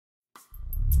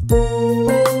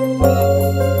Welcome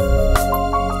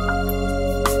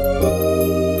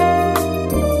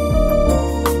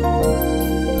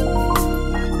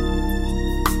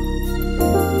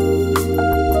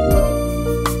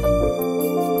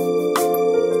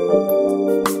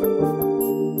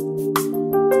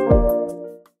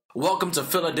to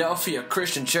Philadelphia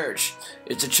Christian Church.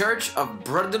 It's a church of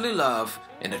brotherly love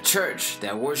and a church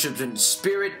that worships in the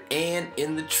spirit and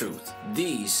in the truth.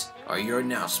 These are your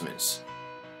announcements.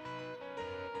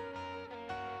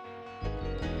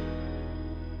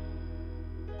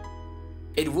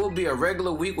 It will be a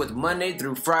regular week with Monday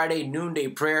through Friday noonday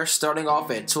prayer starting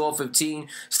off at 12:15.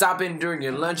 Stop in during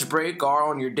your lunch break or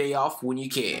on your day off when you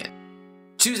can.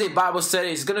 Tuesday Bible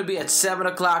study is going to be at 7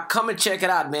 o'clock. Come and check it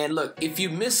out, man. Look, if you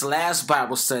missed last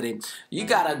Bible study, you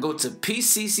got to go to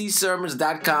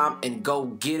pccsermons.com and go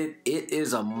get it. It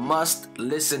is a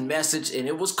must-listen message, and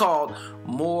it was called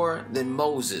More Than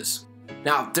Moses.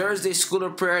 Now, Thursday School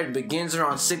of Prayer, it begins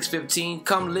around 6:15.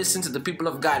 Come listen to the people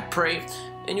of God pray,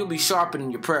 and you'll be sharpening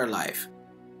your prayer life.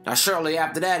 Now, shortly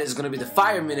after that is going to be the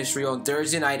fire ministry on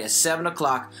Thursday night at 7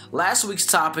 o'clock. Last week's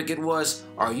topic, it was,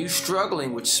 are you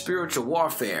struggling with spiritual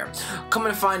warfare? Come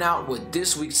and find out what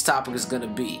this week's topic is going to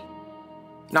be.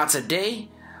 Now, today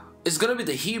is going to be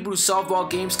the Hebrew softball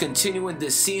games continuing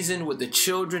this season with the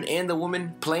children and the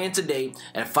women playing today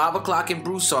at 5 o'clock in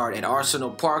Broussard at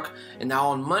Arsenal Park. And now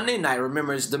on Monday night,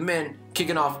 remember, it's the men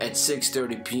kicking off at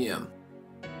 6:30 p.m.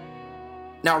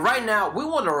 Now, right now, we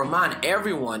want to remind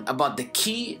everyone about the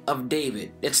Key of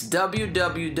David. It's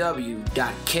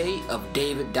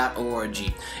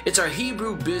www.keyofdavid.org. It's our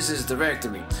Hebrew business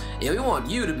directory, and we want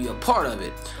you to be a part of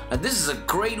it. Now, this is a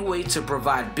great way to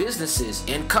provide businesses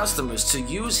and customers to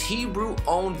use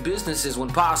Hebrew-owned businesses when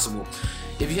possible.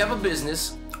 If you have a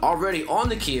business already on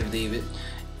the Key of David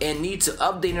and need to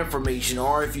update information,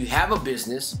 or if you have a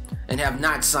business and have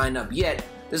not signed up yet,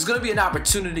 there's going to be an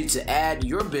opportunity to add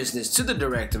your business to the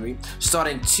directory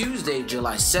starting Tuesday,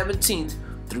 July 17th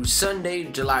through Sunday,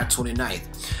 July 29th.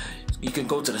 You can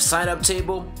go to the sign-up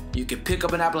table, you can pick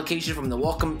up an application from the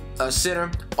Welcome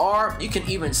Center, or you can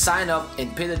even sign up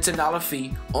and pay the $10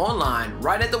 fee online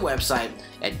right at the website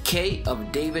at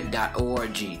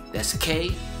keyofdavid.org. That's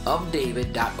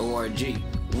keyofdavid.org.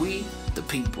 We the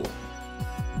people.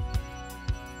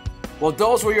 Well,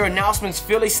 those were your announcements,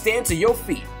 Philly. Stand to your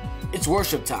feet. It's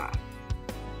worship time.